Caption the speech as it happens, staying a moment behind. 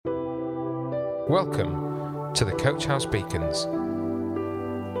Welcome to the Coach House Beacons.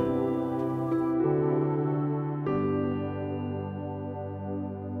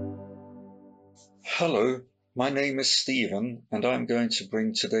 Hello, my name is Stephen and I'm going to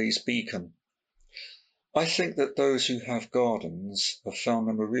bring today's beacon. I think that those who have gardens have found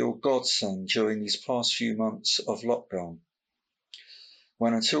them a real godsend during these past few months of lockdown,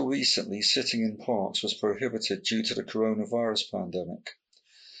 when until recently sitting in parks was prohibited due to the coronavirus pandemic.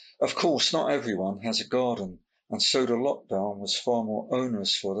 Of course, not everyone has a garden, and so the lockdown was far more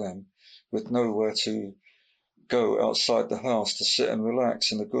onerous for them, with nowhere to go outside the house to sit and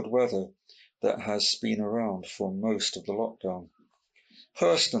relax in the good weather that has been around for most of the lockdown.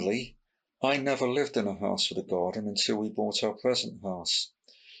 Personally, I never lived in a house with a garden until we bought our present house.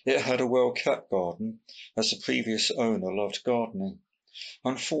 It had a well-kept garden, as the previous owner loved gardening.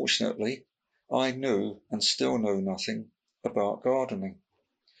 Unfortunately, I knew and still know nothing about gardening.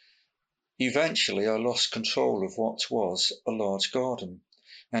 Eventually, I lost control of what was a large garden,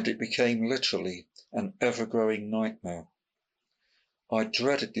 and it became literally an ever-growing nightmare. I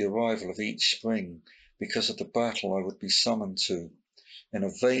dreaded the arrival of each spring because of the battle I would be summoned to, in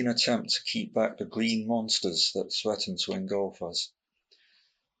a vain attempt to keep back the green monsters that threatened to engulf us.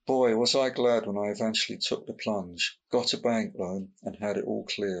 Boy, was I glad when I eventually took the plunge, got a bank loan, and had it all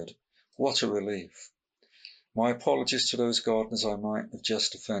cleared. What a relief. My apologies to those gardeners I might have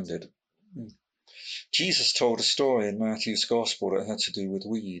just offended. Jesus told a story in Matthew's Gospel that had to do with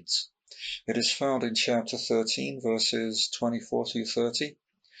weeds. It is found in chapter 13, verses 24 through 30.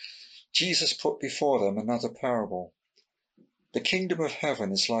 Jesus put before them another parable. The kingdom of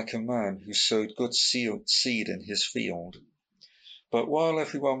heaven is like a man who sowed good seed in his field. But while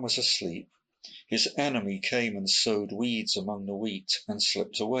everyone was asleep, his enemy came and sowed weeds among the wheat and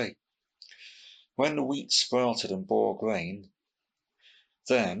slipped away. When the wheat sprouted and bore grain,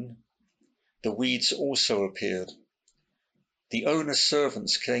 then the weeds also appeared. The owner's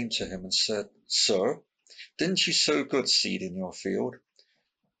servants came to him and said, "Sir, didn't you sow good seed in your field?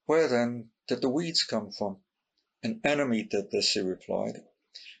 Where then did the weeds come from?" "An enemy did this," he replied.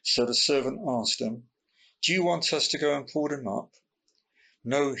 So the servant asked him, "Do you want us to go and pull them up?"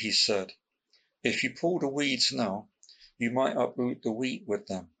 "No," he said. "If you pull the weeds now, you might uproot the wheat with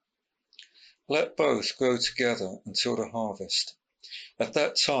them. Let both grow together until the harvest. At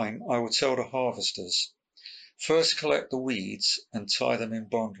that time I will tell the harvesters, first collect the weeds and tie them in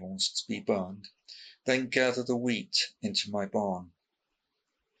bundles to be burned, then gather the wheat into my barn."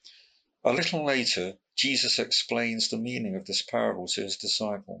 A little later, Jesus explains the meaning of this parable to his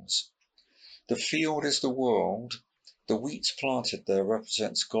disciples. The field is the world. The wheat planted there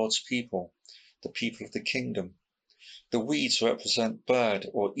represents God's people, the people of the kingdom. The weeds represent bad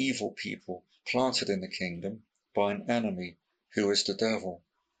or evil people planted in the kingdom by an enemy who is the devil.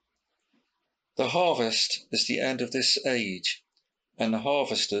 The harvest is the end of this age, and the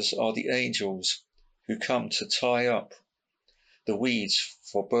harvesters are the angels who come to tie up the weeds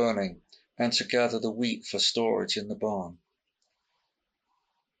for burning and to gather the wheat for storage in the barn.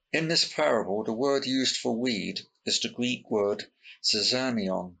 In this parable, the word used for weed is the Greek word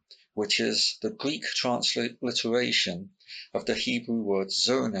zizanion, which is the Greek transliteration of the Hebrew word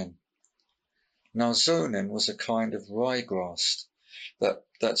zonin. Now, zonin was a kind of ryegrass that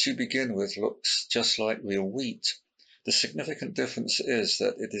to begin with looks just like real wheat. The significant difference is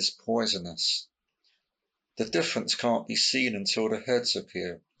that it is poisonous. The difference can't be seen until the heads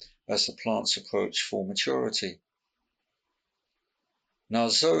appear, as the plants approach full maturity. Now,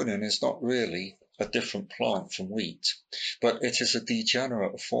 zonin is not really a different plant from wheat, but it is a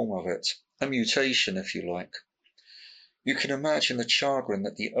degenerate form of it, a mutation if you like. You can imagine the chagrin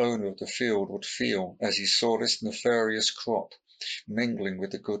that the owner of the field would feel as he saw this nefarious crop mingling with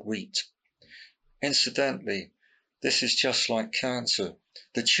the good wheat. Incidentally, this is just like cancer.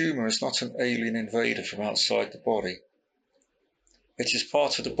 The tumour is not an alien invader from outside the body. It is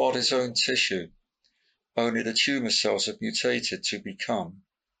part of the body's own tissue, only the tumour cells have mutated to become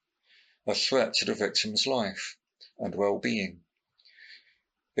a threat to the victim's life and well-being.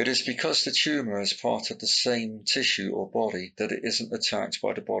 It is because the tumour is part of the same tissue or body that it isn't attacked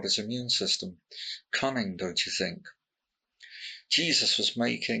by the body's immune system. Cunning, don't you think? Jesus was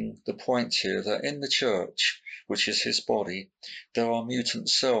making the point here that in the church, which is his body, there are mutant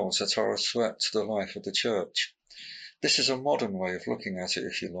cells that are a threat to the life of the church. This is a modern way of looking at it,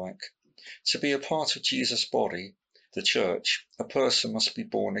 if you like. To be a part of Jesus' body, the church, a person must be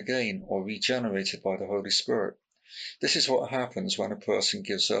born again or regenerated by the Holy Spirit. This is what happens when a person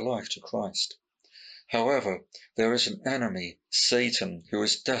gives their life to Christ. However, there is an enemy, Satan, who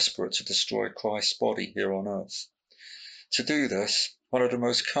is desperate to destroy Christ's body here on earth. To do this, One of the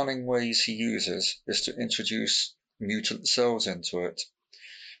most cunning ways he uses is to introduce mutant cells into it.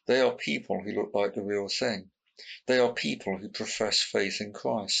 They are people who look like the real thing. They are people who profess faith in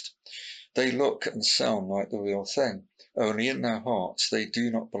Christ. They look and sound like the real thing, only in their hearts they do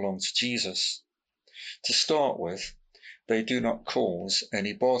not belong to Jesus. To start with, they do not cause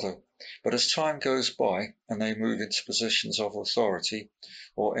any bother, but as time goes by and they move into positions of authority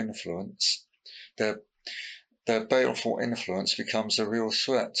or influence, their baleful influence becomes a real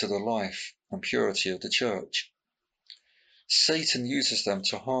threat to the life and purity of the church. Satan uses them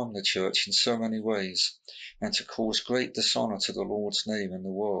to harm the church in so many ways and to cause great dishonor to the Lord's name in the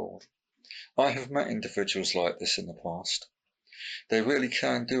world. I have met individuals like this in the past. They really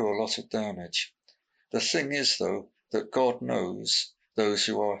can do a lot of damage. The thing is, though, that God knows those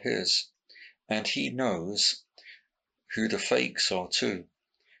who are his, and he knows who the fakes are too.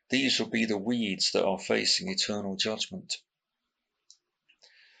 These will be the weeds that are facing eternal judgment.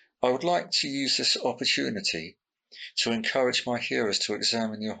 I would like to use this opportunity to encourage my hearers to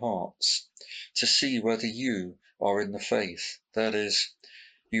examine your hearts, to see whether you are in the faith, that is,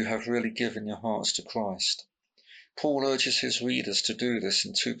 you have really given your hearts to Christ. Paul urges his readers to do this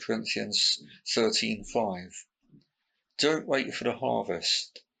in 2 Corinthians 13:5. Don't wait for the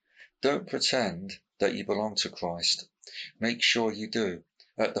harvest. Don't pretend that you belong to Christ. Make sure you do.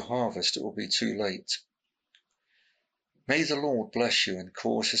 At the harvest it will be too late. May the Lord bless you and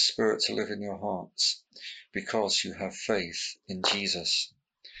cause his Spirit to live in your hearts, because you have faith in Jesus.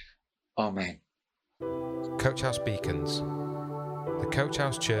 Amen. Coach House Beacons, the Coach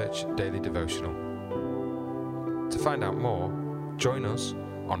House Church Daily Devotional. To find out more, join us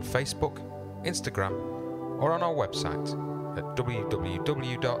on Facebook, Instagram, or on our website at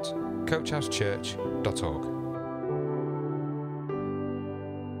www.coachhousechurch.org.